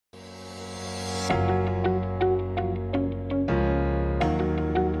আজকে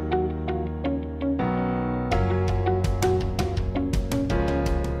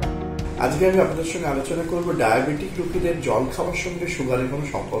আমি আপনাদের সঙ্গে আলোচনা করব ডায়াবেটিক রোগীদের জল খাওয়ার সঙ্গে সুগারের কোনো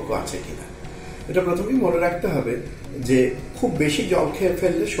সম্পর্ক আছে কিনা। এটা প্রথমেই মনে রাখতে হবে যে খুব বেশি জল খেয়ে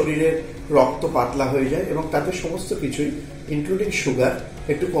ফেললে শরীরের রক্ত পাতলা হয়ে যায় এবং তাতে সমস্ত কিছুই ইনক্লুডিং সুগার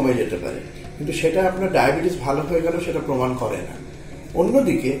একটু কমে যেতে পারে, কিন্তু সেটা আপনার ডায়াবেটিস ভালো হয়ে গেল সেটা প্রমাণ করে না।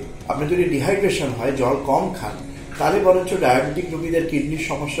 অন্যদিকে আপনি যদি ডিহাইড্রেশন হয়, জল কম খান, তাহলে বরঞ্চ ডায়াবেটিক রোগীদের কিডনির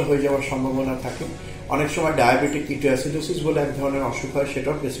সমস্যা হয়ে যাওয়ার সম্ভাবনা থাকে। অনেক সময় ডায়াবেটিক কিটোঅ্যাসিডোসিস বলে এক ধরনের অসুখ হয়,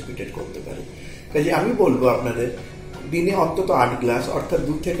 সেটাও প্রেসিপিটেট করতে পারে। কাজে আমি বলবো আপনাদের দিনে অন্তত 8 গ্লাস অর্থাৎ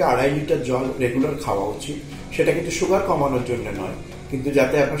 2 থেকে 2.5 লিটার জল রেগুলার খাওয়া উচিত। সেটা কিন্তু সুগার কমানোর জন্য নয়, কিন্তু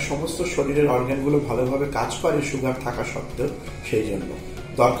যাতে আপনার সমস্ত শরীরের অর্গানগুলো ভালোভাবে কাজ করে সুগার থাকা সত্ত্বেও সেই জন্য।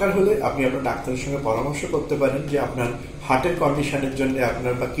 দরকার হলে আপনি আপনার ডাক্তারের সঙ্গে পরামর্শ করতে পারেন যে আপনার হার্টের কন্ডিশনের জন্য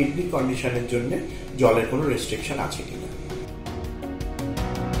আপনার বা কিডনি কন্ডিশনের জন্য জলের কোনো রেস্ট্রিকশন আছে কিনা।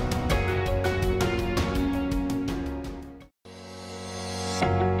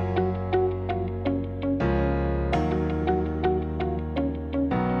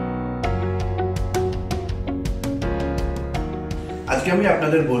 আজকে আমি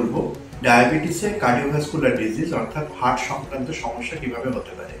আপনাদের বলবো ডায়াবেটিসে কার্ডিওভাস্কুলার ডিজিজ অর্থাৎ হার্ট সংক্রান্ত সমস্যা কিভাবে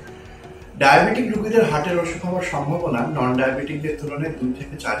হতে পারে। ডায়াবেটিক রোগীদের হার্টের অসুখ হওয়ার সম্ভাবনা নন ডায়াবেটিকদের তুলনায় 2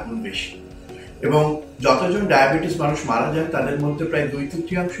 থেকে 4 গুণ বেশি, এবং যতজন ডায়াবেটিস মানুষ মারা যান তাদের মধ্যে প্রায়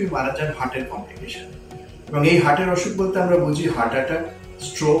 2/3 মারা যান হার্টের কমপ্লিকেশন। এবং এই হার্টের অসুখ বলতে আমরা বুঝি হার্ট অ্যাটাক,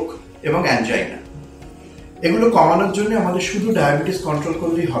 স্ট্রোক এবং অ্যানজাইনা। এগুলো কমানোর জন্য আমাদের শুধু ডায়াবেটিস কন্ট্রোল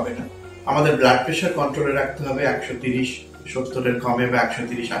করলেই হবে না, আমাদের ব্লাড প্রেশার কন্ট্রোলে রাখতে হবে 130/70 কমে বা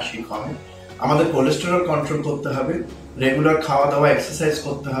 130/80 কমে। আমাদের কোলেস্টেরল কন্ট্রোল করতে হবে, রেগুলার খাওয়া দাওয়া এক্সারসাইজ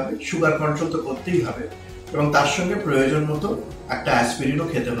করতে হবে, সুগার কন্ট্রোল তো করতেই হবে, এবং তার সঙ্গে প্রয়োজন মতো একটা অ্যাসপিরিনও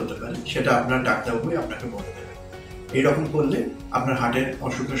খেতে হতে পারে। সেটা আপনার ডাক্তারবাবুই আপনাকে বলে দেবে। এইরকম করলে আপনার হার্টের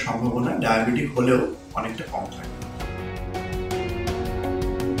অসুখের সম্ভাবনা ডায়াবেটিক হলেও অনেকটা কম থাকে।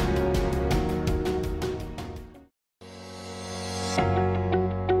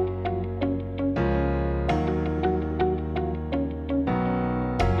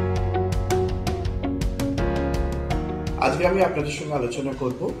 আজকে আমি আপনাদের সঙ্গে আলোচনা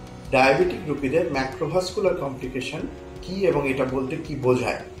করব ডায়াবেটিক রোগীদের ম্যাক্রোভাস্কুলার কমপ্লিকেশন কি এবং এটা বলতে কি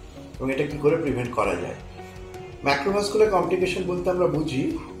বোঝায় এবং এটা কি করে প্রিভেন্ট করা যায়। ম্যাক্রোভাস্কুলার কমপ্লিকেশন বলতে আমরা বুঝি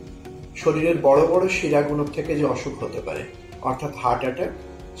শরীরের বড় বড় শিরাগুলোর থেকে যে অসুখ হতে পারে, অর্থাৎ হার্ট অ্যাটাক,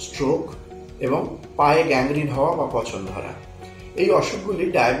 স্ট্রোক এবং পায়ে গ্যাংগ্রিন হওয়া বা পচন ধরা। এই অসুখগুলি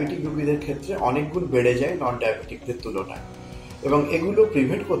ডায়াবেটিক রোগীদের ক্ষেত্রে অনেক গুণ বেড়ে যায় নন ডায়াবেটিকদের তুলনায়, এবং এগুলো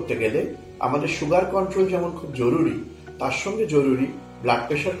প্রিভেন্ট করতে গেলে আমাদের সুগার কন্ট্রোল যেমন খুব জরুরি, তার সঙ্গে জরুরি ব্লাড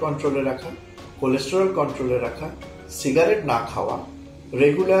প্রেশার কন্ট্রোলে রাখা, কোলেস্টেরল কন্ট্রোলে রাখা, সিগারেট না খাওয়া,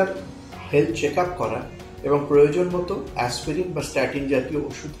 রেগুলার হেলথ চেক আপ করা এবং প্রয়োজন মতো অ্যাসপিরিন বা স্ট্যাটিন জাতীয়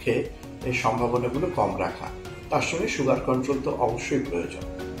ওষুধ খেয়ে এই সম্ভাবনাগুলো কম রাখা। তার সঙ্গে সুগার কন্ট্রোল তো অবশ্যই প্রয়োজন।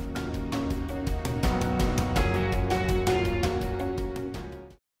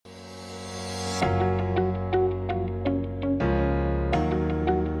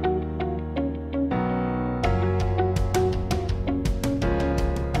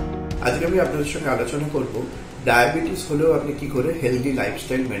 আজকে আমি আপনাদের সঙ্গে আলোচনা করব ডায়াবেটিস হলেও আপনি কি করে হেলদি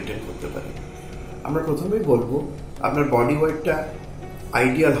লাইফস্টাইল মেনটেন করতে পারেন। আমরা প্রথমেই বলবো আপনার বডি ওয়েটটা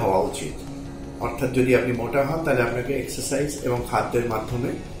আইডিয়াল হওয়া উচিত, অর্থাৎ যদি আপনি মোটা হন তাহলে আপনাকে এক্সারসাইজ এবং খাদ্যের মাধ্যমে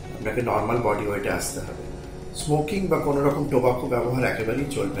আপনাকে নর্মাল বডি ওয়েটে আসতে হবে। স্মোকিং বা কোনো রকম টোবাকো ব্যবহার একেবারেই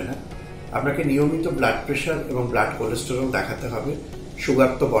চলবে না। আপনাকে নিয়মিত ব্লাড প্রেশার এবং ব্লাড কোলেস্টেরল দেখাতে হবে,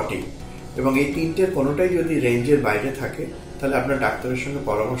 সুগার তো বটেই, এবং এই তিনটের কোনোটাই যদি রেঞ্জের বাইরে থাকে তাহলে আপনার ডাক্তারের সঙ্গে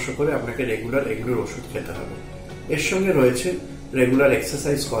পরামর্শ করে আপনাকে রেগুলার এগুলোর ওষুধ খেতে হবে। এর সঙ্গে রয়েছে রেগুলার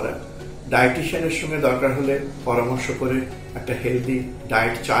এক্সারসাইজ করা, ডায়েটিশিয়ানের সঙ্গে দরকার হলে পরামর্শ করে একটা হেলদি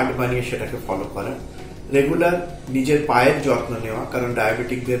ডায়েট চার্ট বানিয়ে সেটাকে ফলো করা, রেগুলার নিজের পায়ের যত্ন নেওয়া, কারণ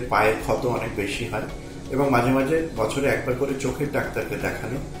ডায়াবেটিকদের পায়ের ক্ষত অনেক বেশি হয়, এবং মাঝে মাঝে বছরে একবার করে চোখের ডাক্তারকে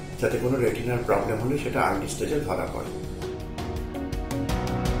দেখানো, যাতে কোনো রেটিনার প্রবলেম হলে সেটা আর্লি স্টেজে ধরা পড়ে।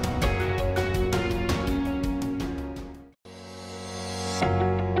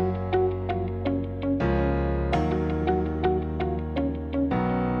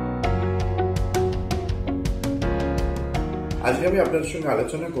 আজকে আমি আপনাদের সঙ্গে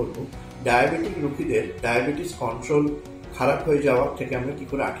আলোচনা করব ডায়াবেটিক রোগীদের ডায়াবেটিস কন্ট্রোল খারাপ হয়ে যাওয়ার থেকে আমরা কি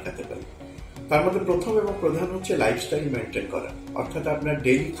করে আটকাতে পারি। তার মধ্যে প্রথম এবং প্রধান হচ্ছে লাইফস্টাইল মেনটেন করা, অর্থাৎ আপনার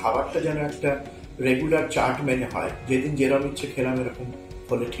ডেইলি খাবারটা যেন একটা রেগুলার চার্ট মেনে হয়, যেদিন যেরকম ইচ্ছে খেলাম এরকম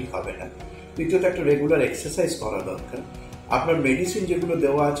হলে ঠিক হবে না। দ্বিতীয়ত একটা রেগুলার এক্সারসাইজ করা দরকার। আপনার মেডিসিন যেগুলো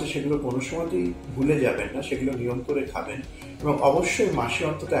দেওয়া আছে সেগুলো কোনো সময়তেই ভুলে যাবেন না, সেগুলো নিয়ম করে খাবেন। এবং অবশ্যই মাসে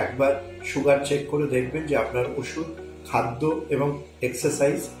অন্তত একবার সুগার চেক করে দেখবেন যে আপনার ওষুধ, খাদ্য এবং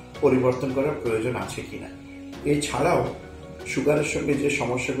এক্সারসাইজ পরিবর্তন করার প্রয়োজন আছে কিনা। এছাড়াও সুগারের সঙ্গে যে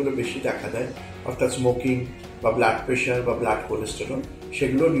সমস্যাগুলো বেশি দেখা দেয়, অর্থাৎ স্মোকিং বা ব্লাড প্রেশার বা ব্লাড কোলেস্টেরল,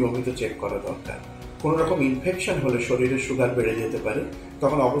 সেগুলো নিয়মিত চেক করা দরকার। কোনো রকম ইনফেকশন হলে শরীরে সুগার বেড়ে যেতে পারে,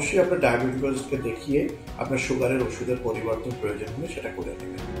 তখন অবশ্যই আপনার ডায়াবেটোলজিস্টকে দেখিয়ে আপনার সুগারের ওষুধের পরিবর্তন প্রয়োজন হলে সেটা করে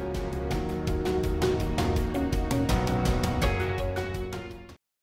নেবেন।